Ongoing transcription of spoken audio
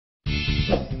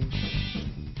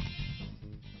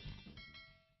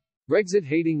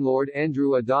Brexit-hating Lord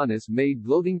Adonis made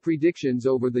gloating predictions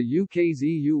over the UK's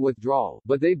EU withdrawal,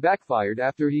 but they backfired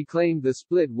after he claimed the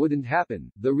split wouldn't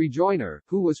happen. The rejoiner,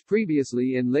 who was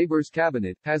previously in Labour's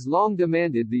cabinet, has long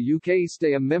demanded the UK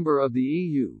stay a member of the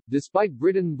EU, despite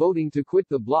Britain voting to quit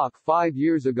the bloc 5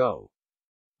 years ago.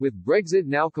 With Brexit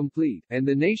now complete, and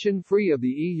the nation free of the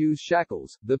EU's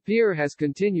shackles, the peer has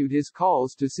continued his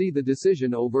calls to see the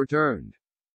decision overturned.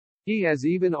 He has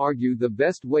even argued the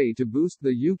best way to boost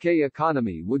the UK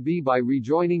economy would be by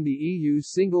rejoining the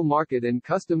EU's single market and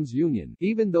customs union.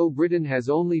 Even though Britain has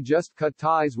only just cut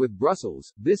ties with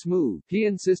Brussels, this move, he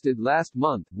insisted last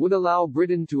month, would allow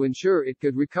Britain to ensure it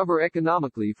could recover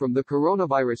economically from the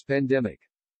coronavirus pandemic.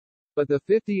 But the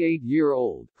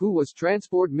 58-year-old, who was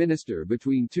transport minister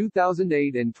between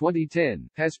 2008 and 2010,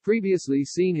 has previously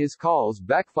seen his calls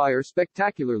backfire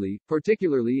spectacularly,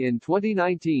 particularly in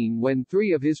 2019 when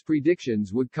 3 of his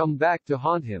predictions would come back to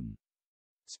haunt him.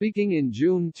 Speaking in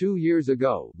June 2 years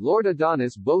ago, Lord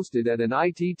Adonis boasted at an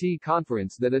ITT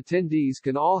conference that attendees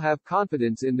can all have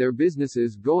confidence in their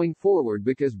businesses going forward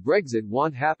because Brexit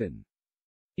won't happen.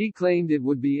 He claimed it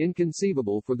would be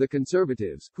inconceivable for the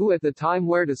Conservatives, who at the time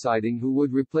were deciding who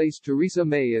would replace Theresa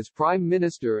May as Prime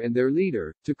Minister and their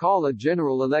leader, to call a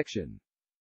general election.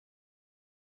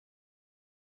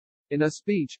 In a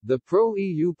speech, the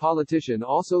pro-EU politician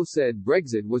also said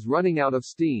Brexit was running out of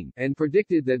steam, and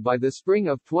predicted that by the spring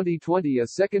of 2020 a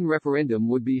second referendum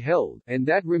would be held, and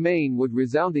that Remain would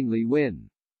resoundingly win.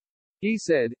 He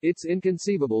said, "It's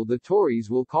inconceivable the Tories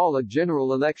will call a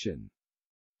general election.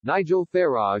 Nigel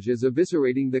Farage is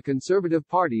eviscerating the Conservative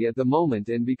Party at the moment,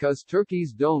 and because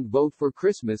turkeys don't vote for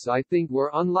Christmas I think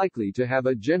we're unlikely to have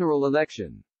a general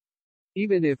election.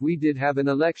 Even if we did have an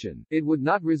election, it would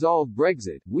not resolve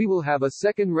Brexit. We will have a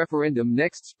second referendum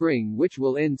next spring which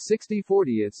will end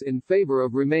 60-40 in favor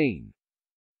of Remain.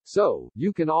 So,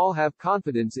 you can all have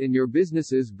confidence in your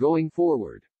businesses going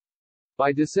forward."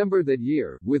 By December that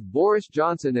year, with Boris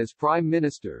Johnson as Prime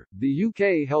Minister, the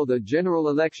UK held a general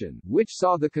election, which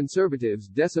saw the Conservatives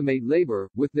decimate Labour,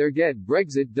 with their Get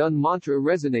Brexit Done mantra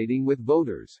resonating with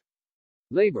voters.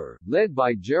 Labour, led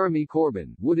by Jeremy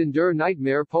Corbyn, would endure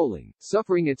nightmare polling,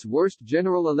 suffering its worst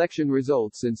general election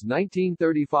result since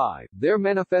 1935. Their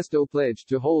manifesto pledge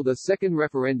to hold a second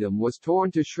referendum was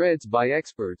torn to shreds by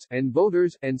experts and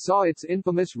voters, and saw its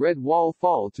infamous red wall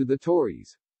fall to the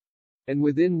Tories. And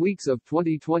within weeks of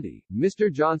 2020,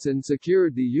 Mr. Johnson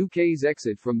secured the UK's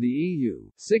exit from the EU,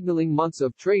 signalling months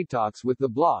of trade talks with the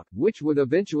bloc, which would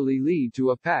eventually lead to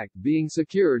a pact being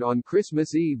secured on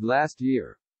Christmas Eve last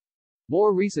year.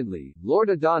 More recently, Lord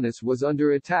Adonis was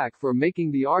under attack for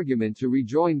making the argument to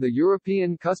rejoin the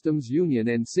European Customs Union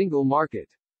and single market.